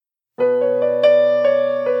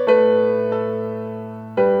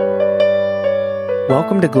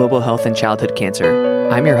Welcome to Global Health and Childhood Cancer.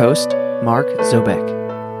 I'm your host, Mark Zobek.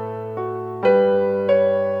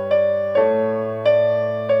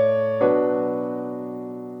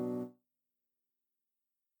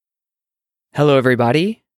 Hello,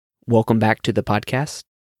 everybody. Welcome back to the podcast.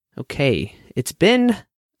 Okay, it's been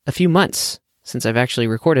a few months since I've actually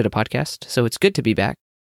recorded a podcast, so it's good to be back.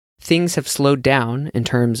 Things have slowed down in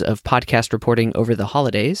terms of podcast reporting over the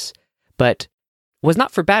holidays, but was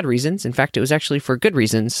not for bad reasons. In fact, it was actually for good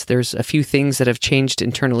reasons. There's a few things that have changed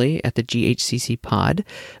internally at the GHCC pod,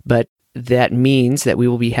 but that means that we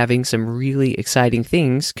will be having some really exciting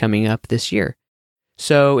things coming up this year.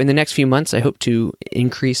 So in the next few months, I hope to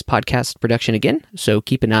increase podcast production again, so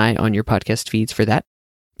keep an eye on your podcast feeds for that.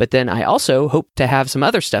 But then I also hope to have some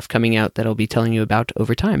other stuff coming out that I'll be telling you about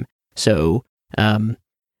over time. So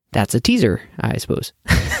that's a teaser, I suppose.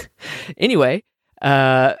 Anyway,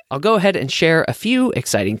 I'll go ahead and share a few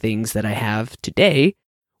exciting things that I have today.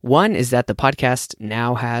 One is that the podcast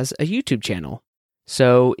now has a YouTube channel.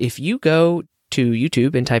 So if you go to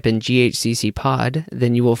YouTube and type in GHCC Pod,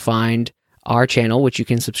 then you will find our channel, which you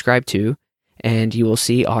can subscribe to, and you will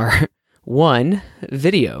see our one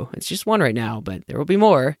video. It's just one right now, but there will be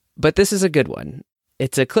more. But this is a good one.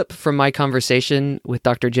 It's a clip from my conversation with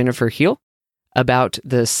Dr. Jennifer Heel about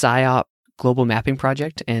the PSYOP Global Mapping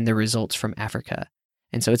Project and the results from Africa.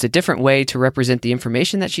 And so it's a different way to represent the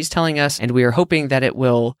information that she's telling us, and we are hoping that it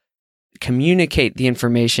will communicate the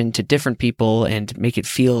information to different people and make it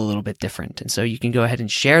feel a little bit different. And so you can go ahead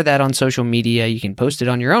and share that on social media. You can post it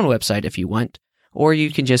on your own website if you want, or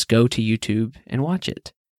you can just go to YouTube and watch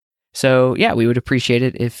it. So yeah, we would appreciate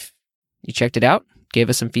it if you checked it out, gave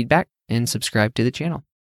us some feedback, and subscribed to the channel.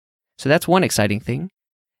 So that's one exciting thing.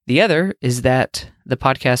 The other is that the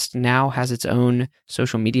podcast now has its own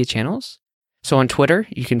social media channels. So on Twitter,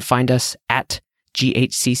 you can find us at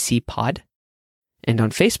GHCC Pod. And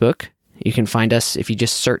on Facebook, you can find us if you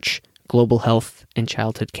just search Global Health and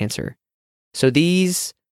Childhood Cancer. So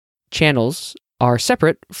these channels are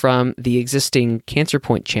separate from the existing Cancer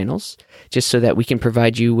Point channels, just so that we can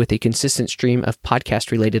provide you with a consistent stream of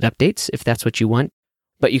podcast-related updates, if that's what you want.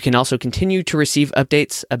 But you can also continue to receive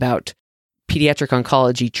updates about pediatric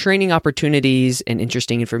oncology training opportunities and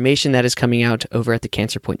interesting information that is coming out over at the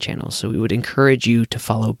Cancer Point channel. So we would encourage you to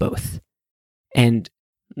follow both. And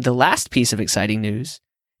the last piece of exciting news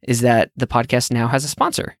is that the podcast now has a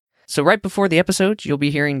sponsor. So right before the episode, you'll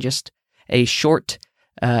be hearing just a short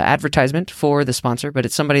advertisement for the sponsor, but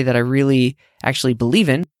it's somebody that I really actually believe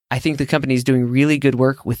in. I think the company is doing really good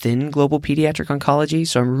work within global pediatric oncology,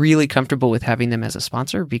 so I'm really comfortable with having them as a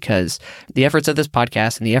sponsor because the efforts of this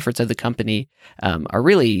podcast and the efforts of the company are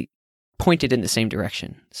really pointed in the same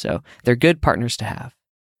direction. So they're good partners to have.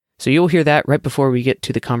 So you'll hear that right before we get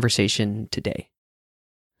to the conversation today.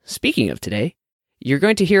 Speaking of today, you're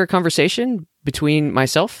going to hear a conversation between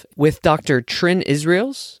myself with Dr. Trijn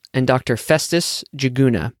Israels and Dr. Festus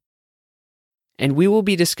Njuguna. And we will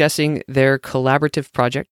be discussing their collaborative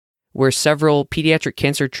project where several pediatric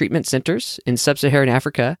cancer treatment centers in sub-Saharan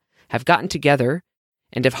Africa have gotten together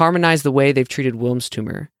and have harmonized the way they've treated Wilms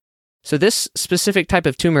tumor. So this specific type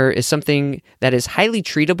of tumor is something that is highly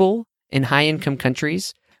treatable in high-income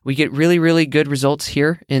countries. We get really, really good results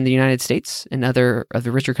here in the United States and other of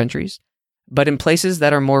the richer countries. But in places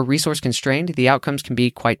that are more resource-constrained, the outcomes can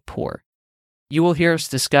be quite poor. You will hear us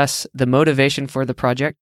discuss the motivation for the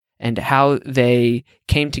project and how they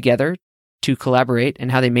came together to collaborate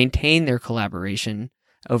and how they maintain their collaboration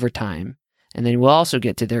over time. And then we'll also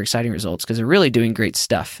get to their exciting results because they're really doing great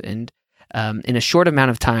stuff. And in a short amount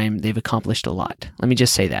of time, they've accomplished a lot. Let me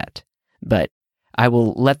just say that. But I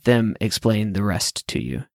will let them explain the rest to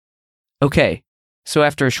you. Okay, so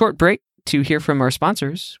after a short break to hear from our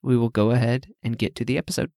sponsors, we will go ahead and get to the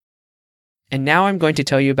episode. And now I'm going to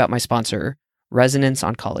tell you about my sponsor, Resonance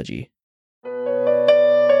Oncology.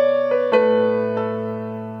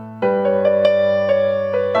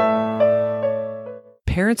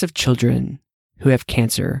 Parents of children who have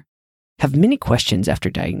cancer have many questions after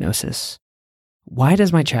diagnosis. Why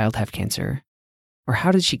does my child have cancer? Or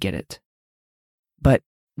how did she get it? But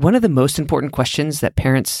one of the most important questions that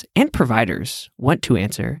parents and providers want to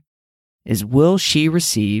answer is, will she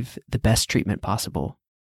receive the best treatment possible?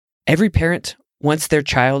 Every parent wants their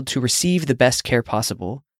child to receive the best care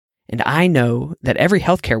possible, and I know that every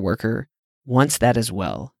healthcare worker wants that as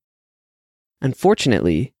well.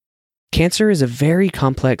 Unfortunately, cancer is a very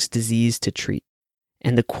complex disease to treat,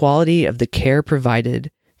 and the quality of the care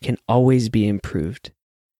provided can always be improved.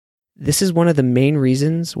 This is one of the main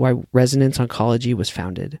reasons why Resonance Oncology was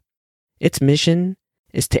founded. Its mission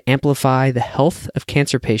is to amplify the health of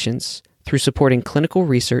cancer patients through supporting clinical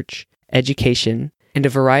research, education, and a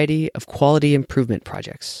variety of quality improvement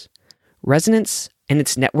projects. Resonance and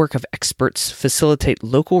its network of experts facilitate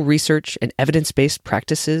local research and evidence-based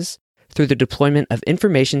practices through the deployment of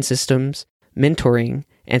information systems, mentoring,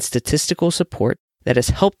 and statistical support that has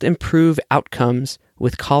helped improve outcomes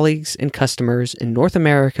with colleagues and customers in North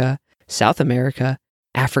America, South America,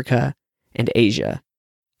 Africa, and Asia.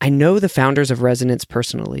 I know the founders of Resonance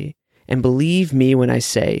personally, and believe me when I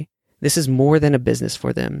say this is more than a business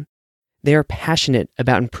for them. They are passionate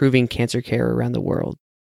about improving cancer care around the world.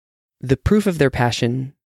 The proof of their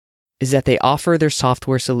passion is that they offer their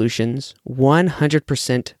software solutions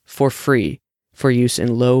 100% for free for use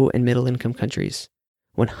in low and middle income countries.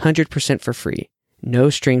 100% for free, no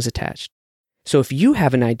strings attached. So if you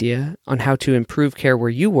have an idea on how to improve care where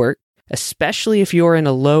you work, especially if you're in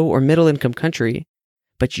a low or middle income country,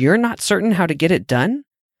 but you're not certain how to get it done,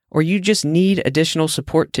 or you just need additional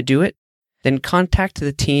support to do it, then contact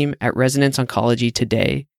the team at Resonance Oncology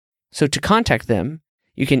today. So to contact them,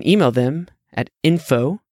 you can email them at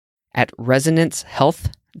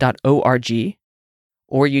info@resonancehealth.org,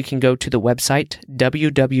 or you can go to the website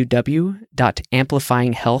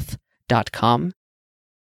www.amplifyinghealth.com,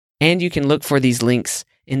 and you can look for these links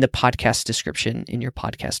in the podcast description in your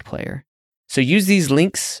podcast player. So use these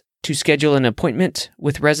links to schedule an appointment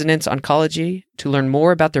with Resonance Oncology to learn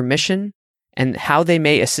more about their mission and how they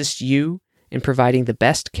may assist you in providing the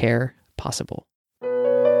best care possible.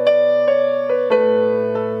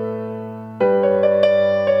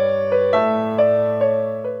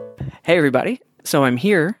 Hey everybody, so I'm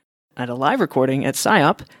here at a live recording at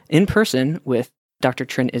PSYOP in person with Dr.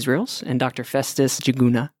 Trijn Israels and Dr. Festus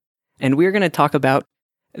Njuguna, and we're going to talk about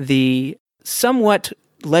the somewhat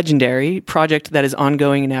legendary project that is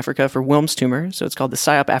ongoing in Africa for Wilms tumor. So it's called the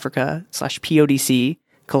PSYOP Africa/PODC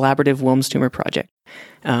Collaborative Wilms Tumor Project.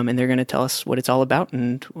 And they're going to tell us what it's all about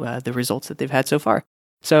and the results that they've had so far.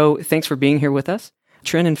 So thanks for being here with us.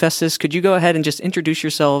 Trijn and Festus, could you go ahead and just introduce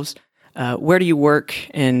yourselves? Where do you work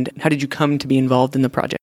and how did you come to be involved in the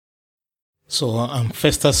project? So I'm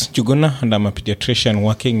Festus Njuguna and I'm a pediatrician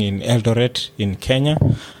working in Eldoret in Kenya.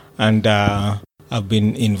 And I've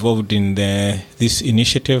been involved in this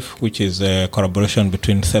initiative, which is a collaboration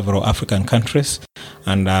between several African countries.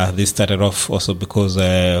 And this started off also because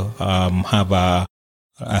I have a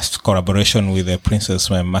collaboration with the Princess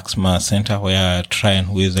Maxima Center, where Trijn,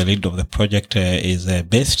 who is the lead of the project, is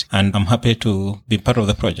based. And I'm happy to be part of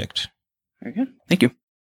the project. Very good. Thank you.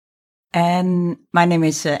 And my name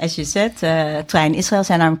is, as you said, Trijn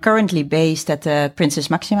Israels, and I'm currently based at the Princess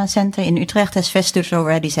Maxima Center in Utrecht, as Festus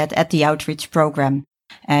already said, at the outreach program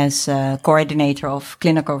as coordinator of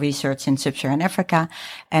clinical research in Sub-Saharan Africa.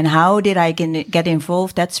 And how did I get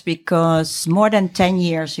involved? That's because more than 10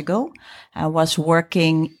 years ago, I was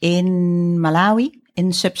working in Malawi,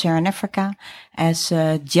 in Sub-Saharan Africa, as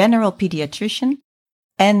a general pediatrician,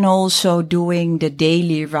 and also doing the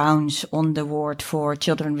daily rounds on the ward for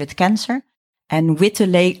children with cancer. And with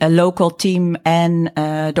a local team and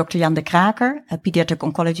Dr. Jan de Kraker, a pediatric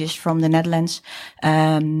oncologist from the Netherlands,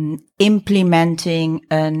 implementing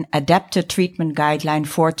an adapted treatment guideline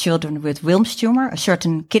for children with Wilms tumor, a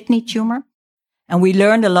certain kidney tumor. And we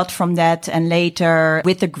learned a lot from that. And later,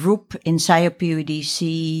 with the group in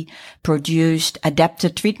PODC, produced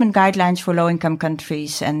adapted treatment guidelines for low-income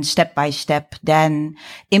countries, and step by step, then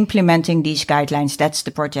implementing these guidelines. That's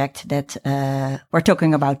the project that we're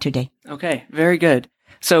talking about today. Okay, very good.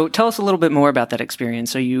 So tell us a little bit more about that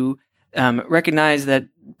experience. So you recognized that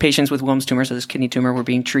patients with Wilms tumor, so this kidney tumor, were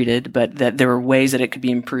being treated, but that there were ways that it could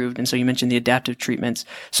be improved. And so you mentioned the adaptive treatments.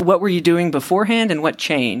 So what were you doing beforehand and what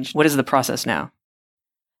changed? What is the process now?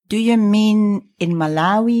 Do you mean in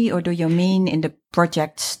Malawi, or do you mean in the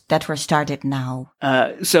projects that were started now?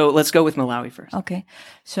 So let's go with Malawi first. Okay.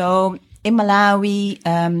 So in Malawi,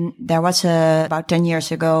 there was about 10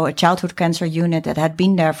 years ago, a childhood cancer unit that had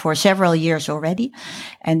been there for several years already.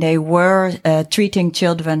 And they were treating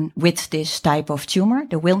children with this type of tumor,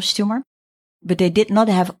 the Wilms tumor. But they did not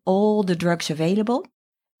have all the drugs available.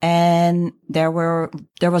 And there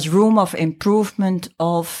was room of improvement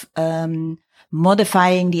of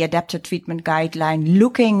modifying the adapted treatment guideline,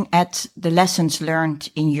 looking at the lessons learned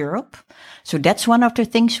in Europe. So that's one of the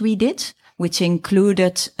things we did, which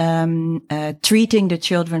included treating the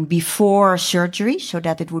children before surgery so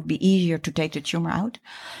that it would be easier to take the tumor out.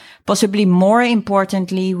 Possibly more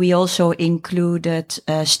importantly, we also included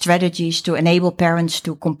strategies to enable parents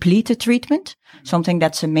to complete the treatment, something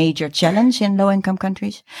that's a major challenge in low-income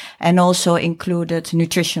countries, and also included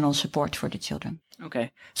nutritional support for the children.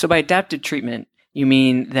 Okay. So by adaptive treatment, you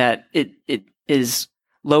mean that it is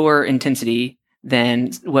lower intensity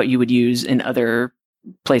than what you would use in other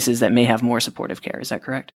places that may have more supportive care. Is that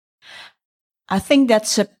correct? I think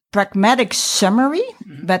that's a pragmatic summary,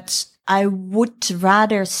 but I would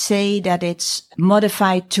rather say that it's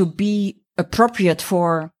modified to be appropriate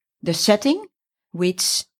for the setting,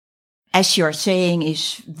 which, as you're saying,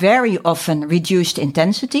 is very often reduced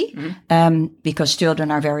intensity, because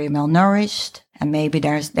children are very malnourished, and maybe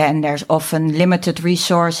there's often limited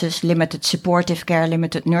resources, limited supportive care,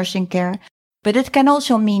 limited nursing care. But it can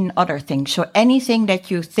also mean other things. So anything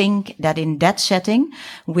that you think that in that setting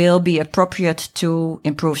will be appropriate to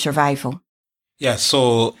improve survival. Yeah,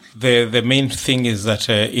 so the main thing is that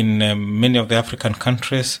in many of the African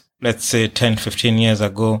countries, let's say 10, 15 years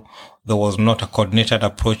ago, there was not a coordinated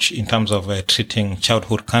approach in terms of treating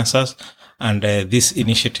childhood cancers. And this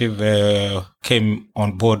initiative came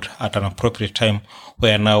on board at an appropriate time,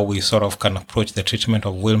 where now we sort of can approach the treatment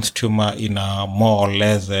of Wilms tumor in a more or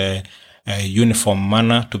less uniform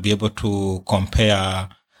manner, to be able to compare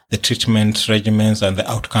the treatment regimens and the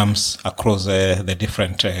outcomes across the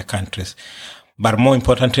different countries. But more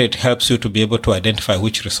importantly, it helps you to be able to identify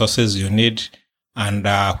which resources you need and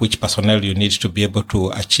which personnel you need to be able to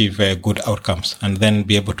achieve good outcomes, and then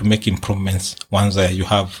be able to make improvements once you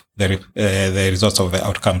have the results of the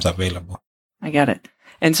outcomes available. I got it.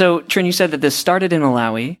 And so, Trijn, you said that this started in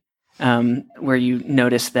Malawi, where you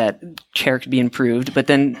noticed that care could be improved, but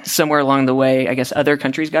then somewhere along the way, I guess other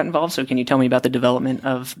countries got involved. So can you tell me about the development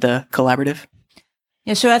of the collaborative?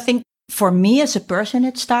 Yeah, so I think for me as a person,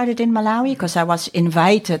 it started in Malawi because I was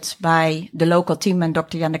invited by the local team and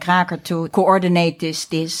Dr. Jan de Kraker to coordinate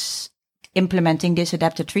this implementing this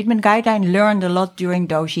adapted treatment guideline. Learned a lot during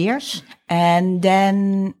those years. And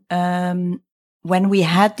then when we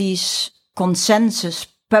had these consensus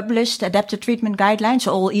published adapted treatment guidelines,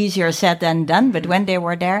 all easier said than done, but when they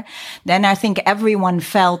were there, then I think everyone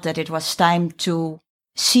felt that it was time to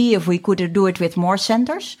see if we could do it with more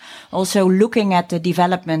centers. Also looking at the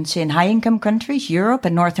developments in high-income countries, Europe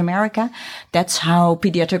and North America, that's how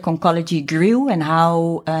pediatric oncology grew and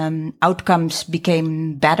how outcomes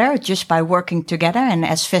became better just by working together. And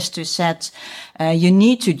as Festus said, you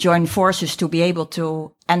need to join forces to be able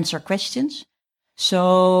to answer questions.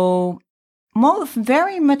 So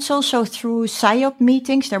very much also through PSYOP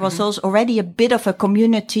meetings. There was also already a bit of a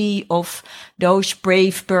community of those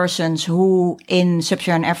brave persons who in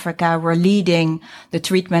Sub-Saharan Africa were leading the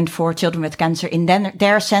treatment for children with cancer in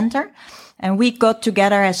their center. And we got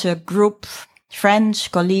together as a group, friends,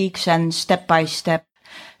 colleagues, and step by step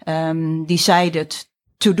decided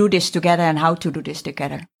to do this together and how to do this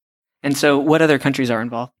together. And so what other countries are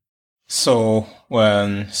involved? So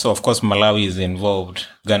of course, Malawi is involved,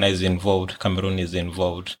 Ghana is involved, Cameroon is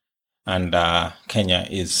involved, and Kenya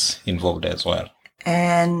is involved as well.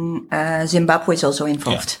 And Zimbabwe is also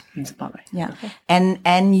involved. Yeah. Zimbabwe. Yeah. Okay.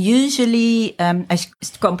 And usually, I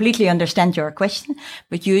completely understand your question,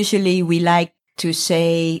 but usually we like to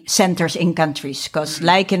say centers in countries, because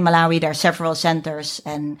like in Malawi, there are several centers,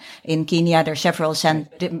 and in Kenya, there are several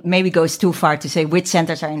centers. Maybe goes too far to say which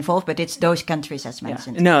centers are involved, but it's those countries as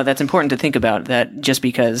mentioned. Yeah. No, that's important to think about, that just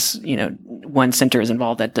because, one center is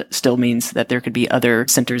involved, that still means that there could be other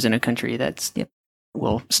centers in a country that's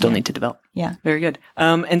will still need to develop. Yeah. Very good.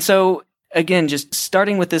 And so again, just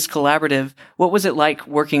starting with this collaborative, what was it like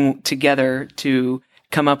working together to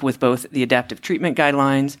come up with both the adaptive treatment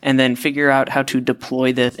guidelines and then figure out how to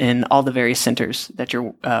deploy this in all the various centers that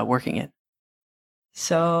you're working in?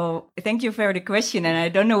 So thank you for the question, and I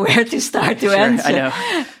don't know where to start to answer.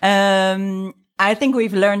 I know. I think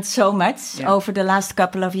we've learned so much over the last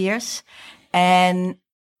couple of years. And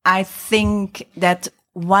I think that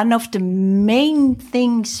one of the main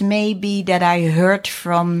things maybe that I heard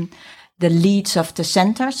from the leads of the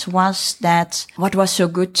centers was that what was so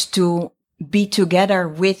good to be together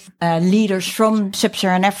with leaders from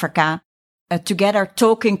Sub-Saharan Africa,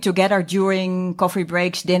 talking together during coffee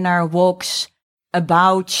breaks, dinner, walks,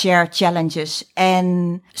 about shared challenges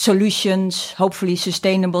and solutions, hopefully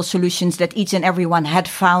sustainable solutions that each and everyone had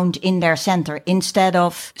found in their center, instead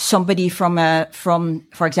of somebody from,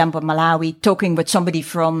 for example, Malawi talking with somebody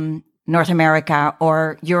from North America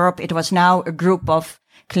or Europe. It was now a group of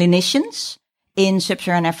clinicians in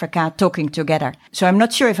Sub-Saharan Africa talking together. So I'm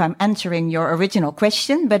not sure if I'm answering your original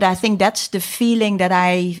question, but I think that's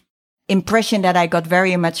the impression that I got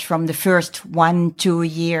very much from the first 1-2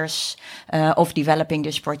 years of developing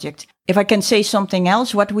this project. If I can say something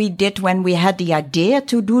else, what we did when we had the idea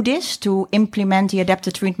to do this, to implement the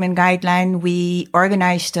adapted treatment guideline, we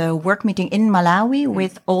organized a work meeting in Malawi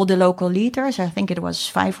with all the local leaders. I think it was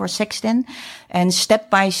 5 or 6 then, and step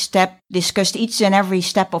by step discussed each and every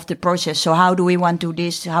step of the process. So how do we want to do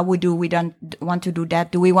this? How do we want to do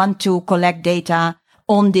that? Do we want to collect data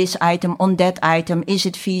on this item, on that item. Is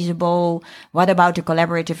it feasible? What about the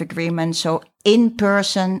collaborative agreement? So in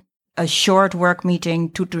person, a short work meeting,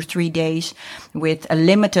 2 to 3 days with a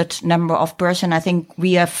limited number of person. I think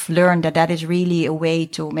we have learned that is really a way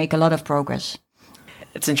to make a lot of progress.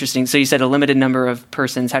 It's interesting. So you said a limited number of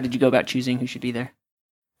persons. How did you go about choosing who should be there?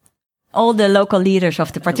 All the local leaders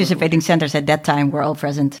of the participating centers at that time were all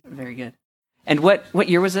present. Very good. And what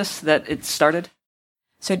year was this that it started?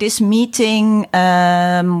 So this meeting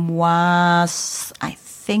was, I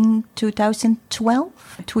think, 2012.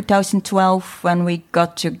 2012 when we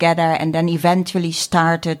got together and then eventually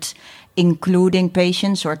started including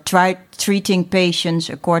patients or treating patients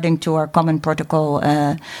according to our common protocol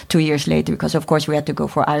 2 years later, because of course we had to go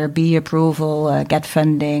for IRB approval, get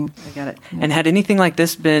funding. I got it. And had anything like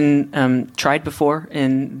this been tried before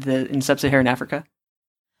in sub-Saharan Africa?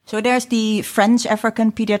 So there's the French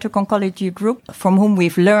African Pediatric Oncology Group, from whom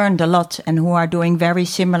we've learned a lot and who are doing very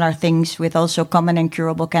similar things with also common and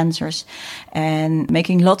curable cancers and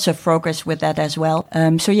making lots of progress with that as well.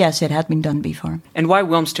 So yes, it had been done before. And why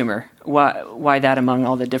Wilms tumor? Why that among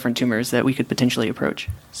all the different tumors that we could potentially approach?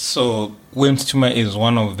 So Wilms tumor is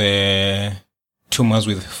one of the tumors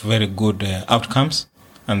with very good outcomes.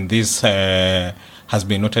 And this has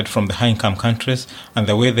been noted from the high-income countries. And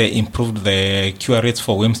the way they improved the cure rates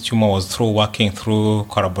for Wilms tumor was through working through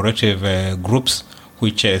collaborative groups,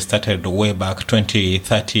 which started way back 20,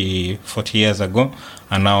 30, 40 years ago.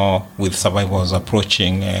 And now with survivals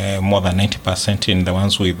approaching more than 90% in the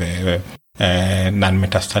ones with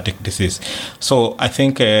non-metastatic disease. So I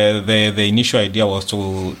think the initial idea was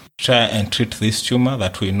to try and treat this tumor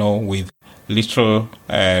that we know with little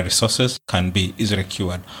resources can be easily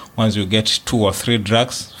cured. Once you get 2 or 3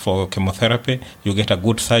 drugs for chemotherapy, you get a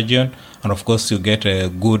good surgeon, and of course you get a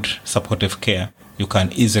good supportive care. You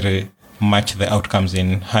can easily match the outcomes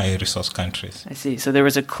in high resource countries. I see. So there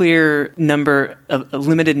was a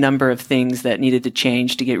limited number of things that needed to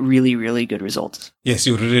change to get really, really good results. Yes,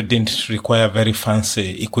 you really didn't require very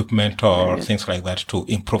fancy equipment or things like that to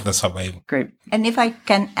improve the survival. Great. And if I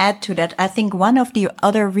can add to that, I think one of the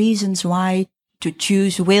other reasons why to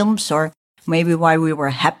choose Wilms, or maybe why we were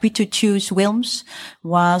happy to choose Wilms,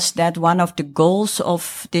 was that one of the goals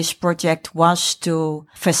of this project was to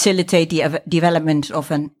facilitate the development of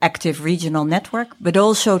an active regional network, but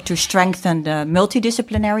also to strengthen the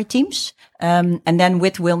multidisciplinary teams. And then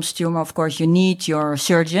with Wilms tumor, of course, you need your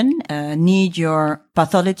surgeon, need your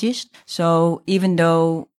pathologist. So even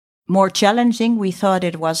though more challenging, we thought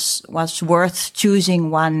it was worth choosing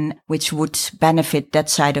one which would benefit that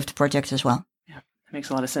side of the project as well. Yeah, that makes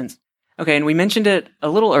a lot of sense. Okay, and we mentioned it a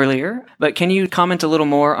little earlier, but can you comment a little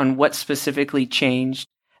more on what specifically changed,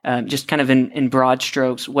 just kind of in broad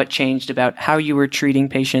strokes, what changed about how you were treating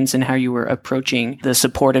patients and how you were approaching the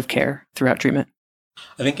supportive care throughout treatment?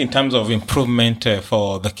 I think in terms of improvement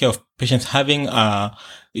for the care of patients, having a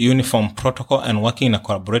uniform protocol and working in a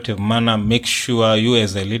collaborative manner, make sure you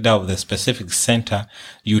as a leader of the specific center,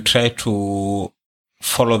 you try to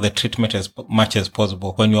follow the treatment as much as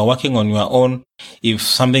possible. When you are working on your own, if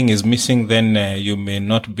something is missing, then you may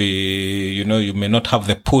not have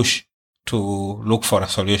the push to look for a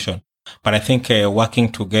solution. But I think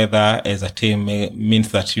working together as a team means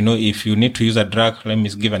that, if you need to use a drug, let me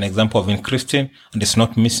give an example of incretin, and it's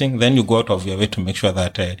not missing, then you go out of your way to make sure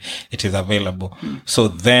that it is available. So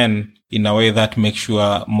then, in a way that makes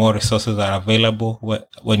sure more resources are available.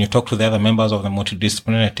 When you talk to the other members of the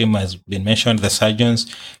multidisciplinary team, as been mentioned, the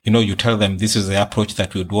surgeons, you tell them this is the approach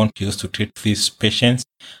that we'd want to use to treat these patients.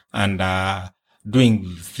 And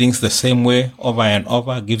doing things the same way over and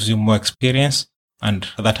over gives you more experience. And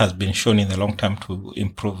that has been shown in the long term to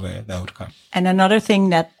improve the outcome. And another thing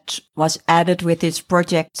that was added with this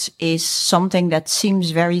project is something that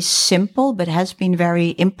seems very simple, but has been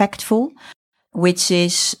very impactful, which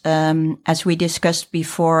is, as we discussed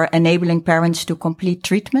before, enabling parents to complete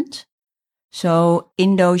treatment. So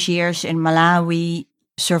in those years in Malawi,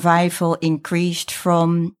 survival increased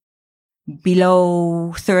from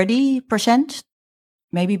below 30%,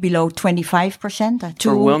 maybe below 25%.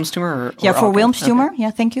 For Wilms tumor? For Wilms tumor. Okay.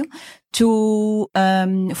 Yeah, thank you. To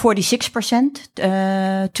 46%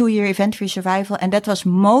 2-year event-free survival. And that was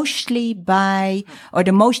mostly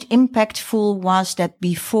the most impactful was that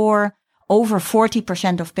before over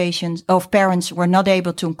 40% of parents were not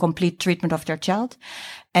able to complete treatment of their child.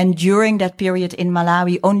 And during that period in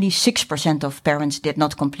Malawi, only 6% of parents did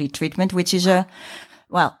not complete treatment, which is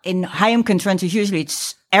in high-income countries, usually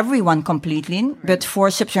it's everyone completely, right. But for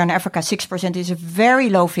Sub-Saharan Africa, 6% is a very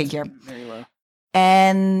low figure. Very low.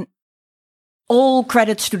 And all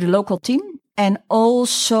credits to the local team And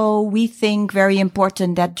also, we think very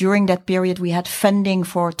important that during that period, we had funding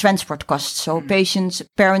for transport costs. So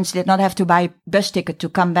parents did not have to buy bus ticket to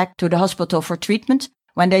come back to the hospital for treatment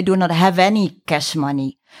when they do not have any cash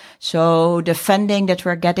money. So the funding that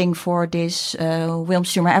we're getting for this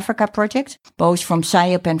Wilms Tumor Africa project, both from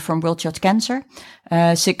SciUp and from World Child Cancer,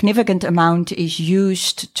 a significant amount is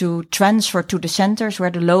used to transfer to the centers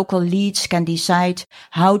where the local leads can decide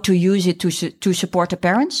how to use it to support the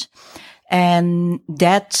parents. And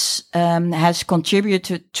that has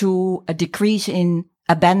contributed to a decrease in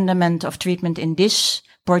abandonment of treatment in this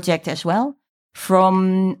project as well.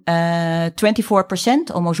 From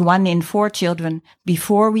 24%, almost 1 in 4 children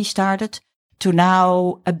before we started, to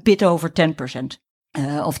now a bit over 10%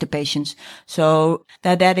 of the patients. So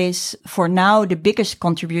that is for now the biggest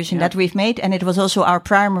contribution that we've made. And it was also our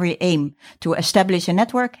primary aim to establish a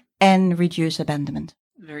network and reduce abandonment.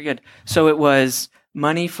 Very good. So it was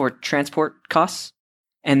money for transport costs.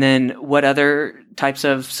 And then what other types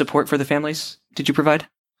of support for the families did you provide?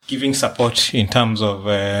 Giving support in terms of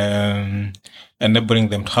enabling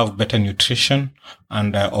them to have better nutrition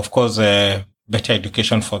and, of course, better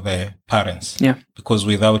education for the parents. Yeah. Because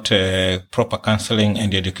without proper counseling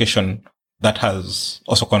and education, that has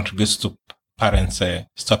also contributes to parents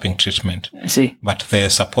stopping treatment. I see. But the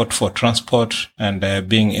support for transport and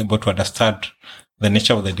being able to understand the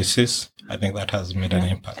nature of the disease, I think that has made an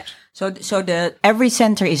impact. So every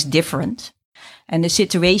center is different. And the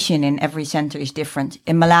situation in every center is different.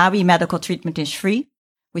 In Malawi, medical treatment is free,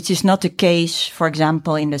 which is not the case, for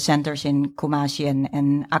example, in the centers in Kumasi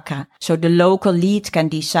and Accra. So the local lead can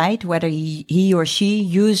decide whether he or she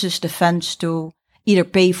uses the funds to either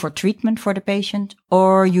pay for treatment for the patient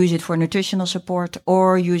or use it for nutritional support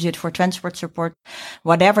or use it for transport support,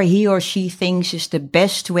 whatever he or she thinks is the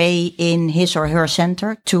best way in his or her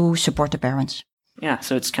center to support the parents. Yeah,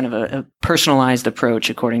 so it's kind of a personalized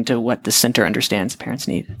approach according to what the center understands the parents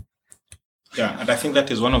need. Yeah, and I think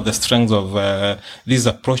that is one of the strengths of this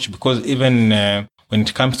approach, because even when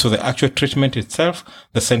it comes to the actual treatment itself,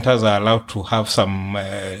 the centers are allowed to have some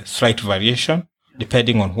slight variation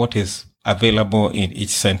depending on what is available in each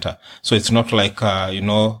center. So it's not like,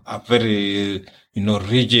 a very,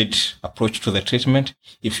 rigid approach to the treatment.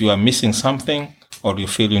 If you are missing something, or you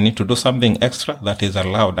feel you need to do something extra, that is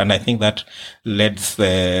allowed. And I think that leads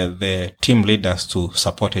the team leaders to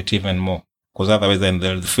support it even more. Because otherwise then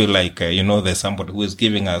they'll feel like, there's somebody who is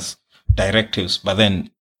giving us directives, but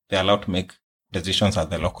then they're allowed to make decisions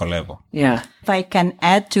at the local level. Yeah. If I can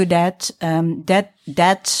add to that,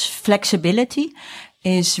 that flexibility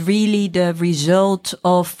is really the result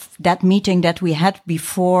of that meeting that we had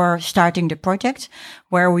before starting the project,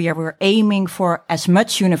 where we were aiming for as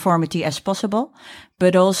much uniformity as possible,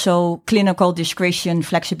 but also clinical discretion,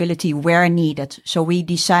 flexibility where needed. So we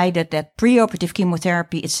decided that preoperative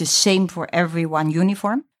chemotherapy is the same for everyone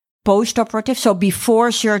uniform. Postoperative, so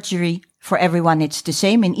before surgery, for everyone it's the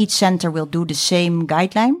same. In each center we'll do the same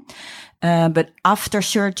guideline. But after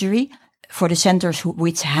surgery, for the centers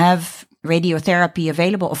which have radiotherapy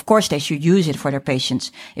available, of course they should use it for their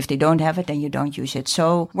patients. If they don't have it, then you don't use it.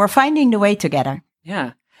 So we're finding the way together.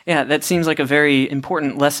 Yeah. That seems like a very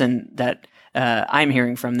important lesson that I'm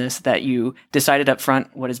hearing from this, that you decided up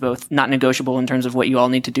front what is both not negotiable in terms of what you all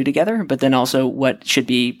need to do together, but then also what should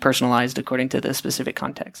be personalized according to the specific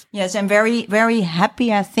context. Yes, I'm very, very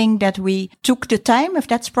happy, I think, that we took the time, if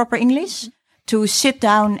that's proper English, to sit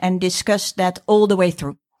down and discuss that all the way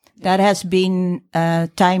through. That has been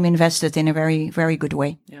time invested in a very, very good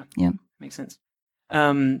way. Yeah. Makes sense.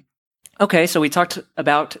 Okay, so we talked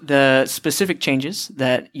about the specific changes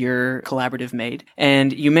that your collaborative made,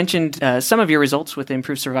 and you mentioned some of your results with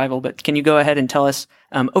improved survival, but can you go ahead and tell us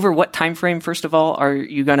over what time frame, first of all,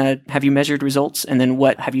 have you measured results, and then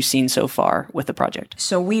what have you seen so far with the project?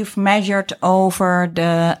 So we've measured over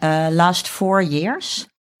the last 4 years,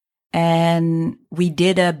 and we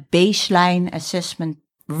did a baseline assessment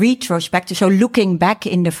retrospective. So looking back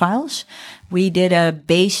in the files, we did a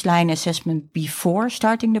baseline assessment before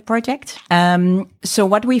starting the project. So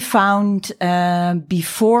what we found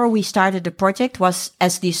before we started the project was,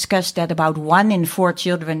 as discussed, that about 1 in 4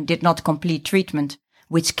 children did not complete treatment,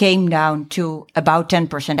 which came down to about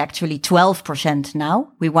 10%, actually 12%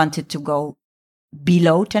 now. We wanted to go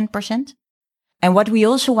below 10%. And what we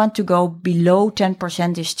also want to go below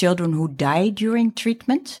 10% is children who die during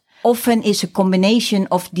treatment. often is a combination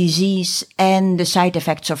of disease and the side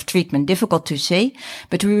effects of treatment. Difficult to say,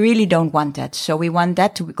 but we really don't want that. So we want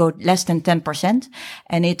that to go less than 10%.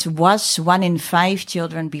 And it was 1 in 5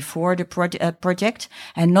 children before the project,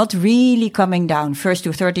 and not really coming down first to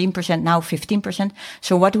 13%, now 15%.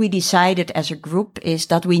 So what we decided as a group is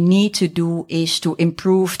that we need to do is to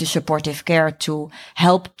improve the supportive care to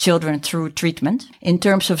help children through treatment. In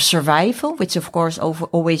terms of survival, which of course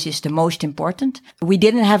always is the most important, we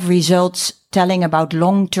didn't have results telling about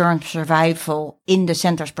long-term survival in the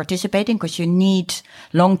centers participating, because you need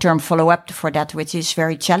long-term follow-up for that, which is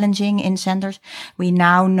very challenging in centers. We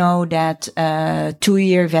now know that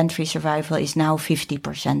 2-year event-free survival is now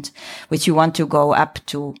 50%, which you want to go up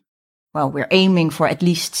to. Well, we're aiming for at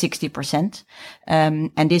least 60%.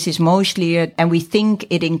 And this is mostly, and we think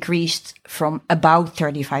it increased from about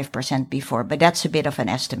 35% before, but that's a bit of an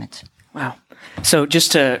estimate. Wow. So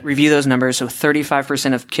just to review those numbers, so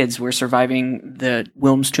 35% of kids were surviving the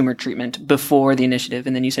Wilms tumor treatment before the initiative,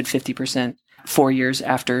 and then you said 50% 4 years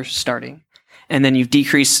after starting. And then you've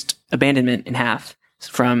decreased abandonment in half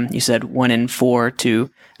from, you said, 1 in 4 to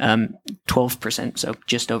 12%, so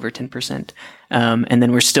just over 10%. And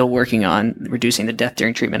then we're still working on reducing the death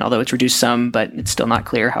during treatment, although it's reduced some, but it's still not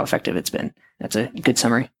clear how effective it's been. That's a good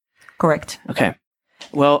summary. Correct. Okay.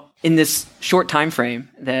 Well, in this short time frame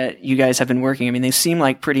that you guys have been working, I mean, they seem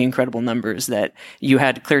like pretty incredible numbers, that you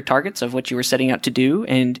had clear targets of what you were setting out to do,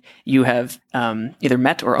 and you have either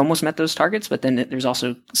met or almost met those targets, but then there's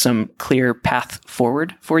also some clear path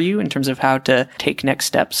forward for you in terms of how to take next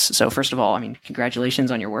steps. So first of all, I mean, congratulations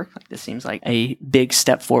on your work. Like, this seems like a big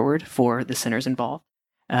step forward for the centers involved.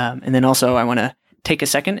 And then also I want to take a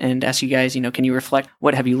second and ask you guys, can you reflect,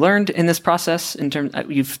 what have you learned in this process? In terms,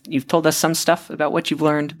 you've told us some stuff about what you've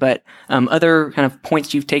learned, but other kind of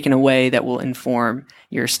points you've taken away that will inform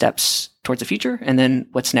your steps towards the future, and then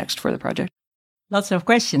what's next for the project. Lots of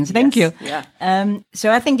questions. Thank you. Yeah.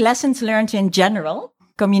 So I think lessons learned in general: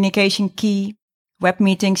 communication key, web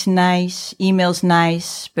meetings nice, emails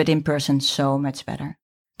nice, but in person so much better.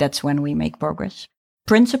 That's when we make progress.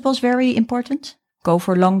 Principles very important. Go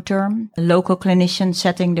for long-term. Local clinicians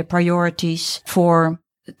setting the priorities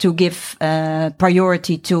to give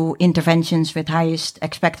priority to interventions with highest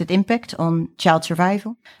expected impact on child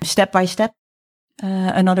survival. Step by step,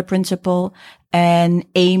 another principle, and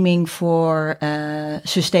aiming for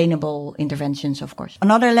sustainable interventions, of course.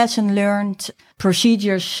 Another lesson learned: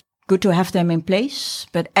 procedures, good to have them in place,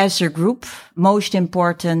 but as a group, most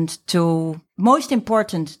important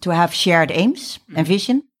to have shared aims and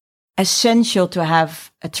vision. Essential to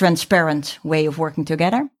have a transparent way of working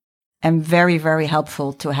together, and very, very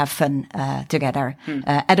helpful to have fun together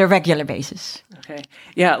at a regular basis. Okay.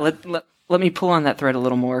 Yeah. Let me pull on that thread a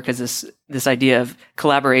little more, because this idea of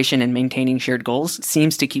collaboration and maintaining shared goals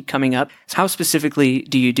seems to keep coming up. So how specifically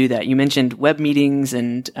do you do that? You mentioned web meetings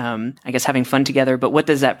and I guess having fun together, but what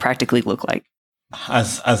does that practically look like?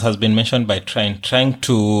 As has been mentioned by Trijn, trying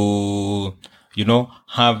to,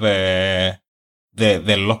 have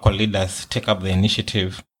the local leaders take up the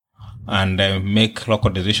initiative and make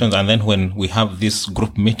local decisions. And then when we have these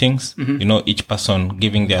group meetings, each person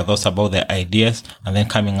giving their thoughts about their ideas and then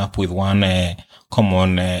coming up with one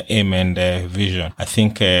common aim and vision. I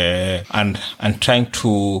think, and trying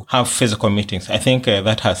to have physical meetings. I think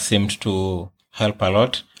that has seemed to help a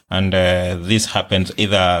lot. And this happens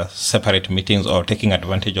either separate meetings or taking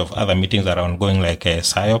advantage of other meetings that are ongoing, like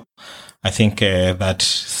SIOP. I think that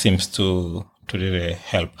seems to really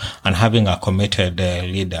help, and having a committed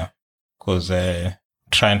leader, because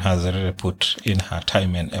Trijn has really put in her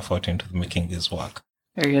time and effort into making this work.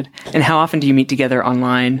 Very good. And how often do you meet together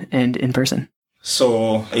online and in person?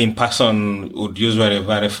 So in person would usually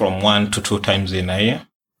vary from 1 to 2 times in a year,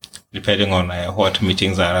 depending on what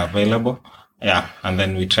meetings are available. Yeah, and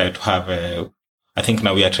then we try to have I think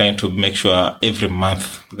now we are trying to make sure every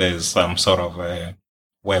month there's some sort of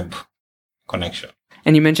web connection.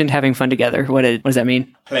 And you mentioned having fun together. What does that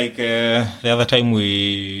mean? Like the other time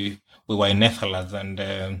we were in Netherlands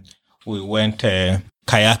and we went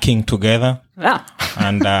kayaking together. Ah.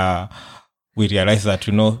 And we realized that,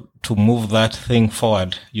 to move that thing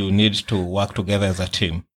forward, you need to work together as a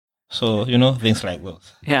team. So, things like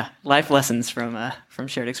those. Yeah, life lessons from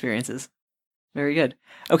shared experiences. Very good.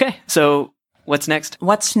 Okay, so what's next?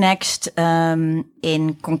 What's next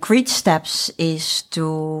in concrete steps is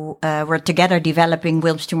we're together developing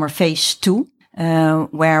Wilms Tumor Phase 2,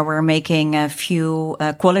 where we're making a few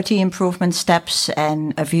quality improvement steps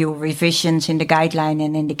and a few revisions in the guideline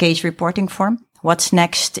and in the case reporting form. What's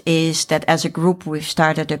next is that as a group, we've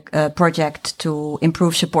started a project to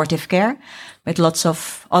improve supportive care with lots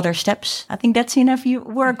of other steps. I think that's enough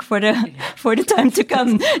work for the time to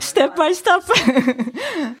come, step by step.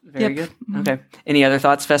 Very good. Okay. Any other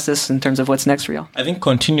thoughts, Festus, in terms of what's next for you? I think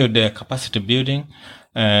continue the capacity building,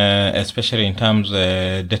 especially in terms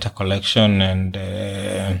of data collection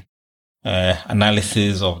and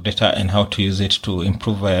analysis of data and how to use it to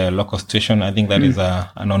improve local situation. I think that is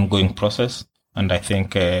an ongoing process. And I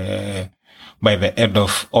think by the end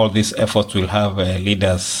of all these efforts, we'll have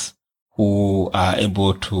leaders who are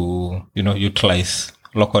able to, utilize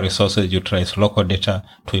local resources, utilize local data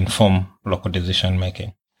to inform local decision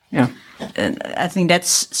making. Yeah. And I think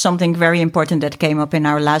that's something very important that came up in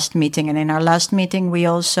our last meeting. And in our last meeting, we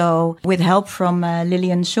also, with help from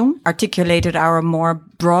Lillian Soong, articulated our more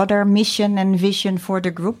broader mission and vision for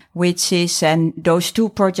the group, which is, and those two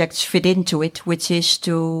projects fit into it, which is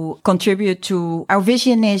to contribute to, our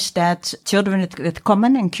vision is that children with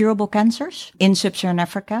common and curable cancers in sub-Saharan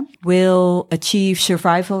Africa will achieve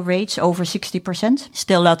survival rates over 60%.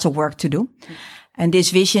 Still lots of work to do. And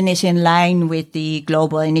this vision is in line with the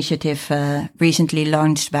global initiative recently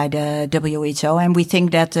launched by the WHO. And we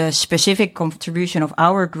think that the specific contribution of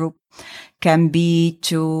our group can be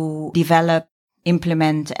to develop,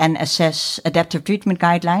 implement and assess adaptive treatment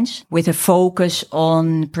guidelines with a focus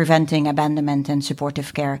on preventing abandonment and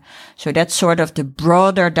supportive care. So that's sort of the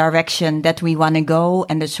broader direction that we want to go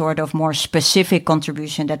and the sort of more specific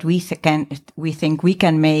contribution that we think we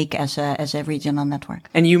can make as a regional network.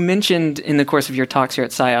 And you mentioned in the course of your talks here at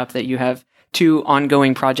SciOp that you have 2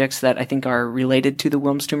 ongoing projects that I think are related to the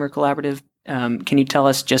Wilms Tumor Collaborative. Can you tell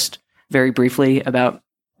us just very briefly about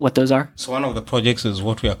what those are? So one of the projects is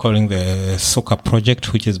what we are calling the SOCA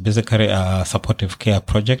project, which is basically a supportive care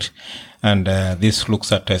project. And this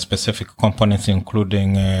looks at specific components,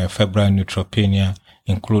 including febrile neutropenia,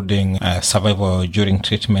 including survival during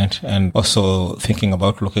treatment, and also thinking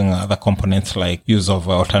about looking at other components like use of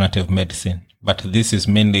alternative medicine. But this is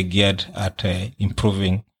mainly geared at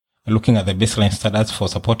looking at the baseline standards for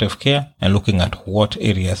supportive care and looking at what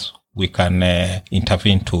areas we can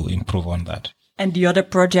intervene to improve on that. And the other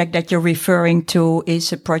project that you're referring to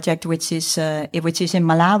is a project which is in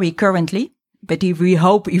Malawi currently, but we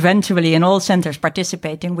hope eventually in all centers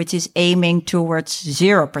participating, which is aiming towards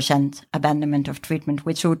 0% abandonment of treatment,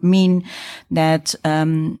 which would mean that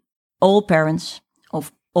all parents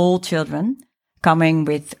of all children coming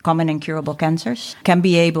with common and curable cancers can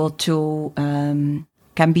be enabled to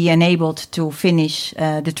finish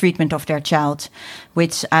the treatment of their child,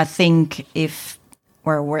 which I think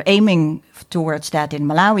we're aiming towards that in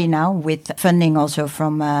Malawi now with funding also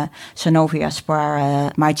from Sanofi as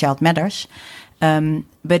per My Child Matters.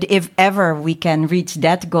 But if ever we can reach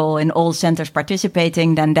that goal in all centers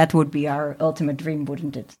participating, then that would be our ultimate dream,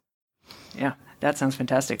 wouldn't it? Yeah, that sounds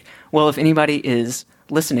fantastic. Well, if anybody is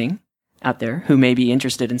listening out there who may be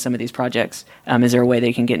interested in some of these projects, is there a way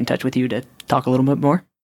they can get in touch with you to talk a little bit more?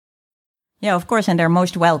 Yeah, of course, and they're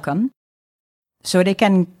most welcome. So they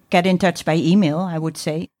can get in touch by email, I would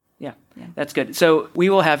say. Yeah, that's good. So we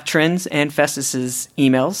will have Tryn's and Festus's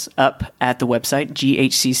emails up at the website,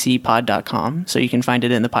 ghccpod.com. So you can find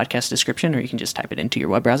it in the podcast description, or you can just type it into your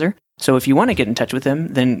web browser. So if you want to get in touch with them,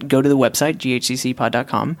 then go to the website,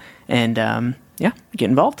 ghccpod.com, and get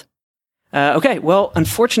involved. Okay, well,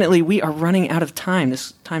 unfortunately, we are running out of time.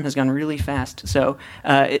 This time has gone really fast. So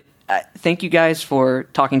thank you guys for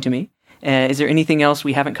talking to me. Is there anything else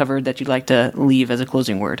we haven't covered that you'd like to leave as a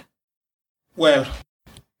closing word? Well,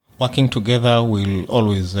 working together will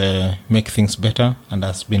always make things better. And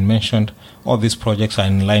as been mentioned, all these projects are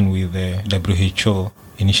in line with the WHO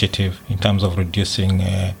initiative in terms of reducing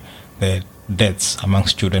the deaths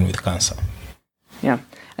amongst children with cancer. Yeah,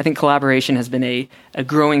 I think collaboration has been a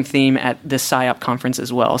growing theme at the SciOp conference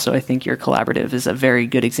as well. So I think your collaborative is a very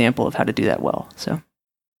good example of how to do that well.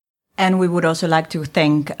 And we would also like to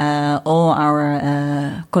thank all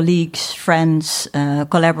our colleagues, friends,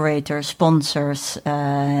 collaborators, sponsors,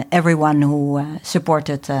 everyone who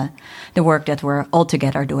supported the work that we're all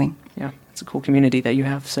together doing. Yeah, it's a cool community that you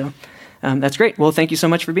have. So that's great. Well, thank you so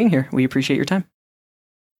much for being here. We appreciate your time.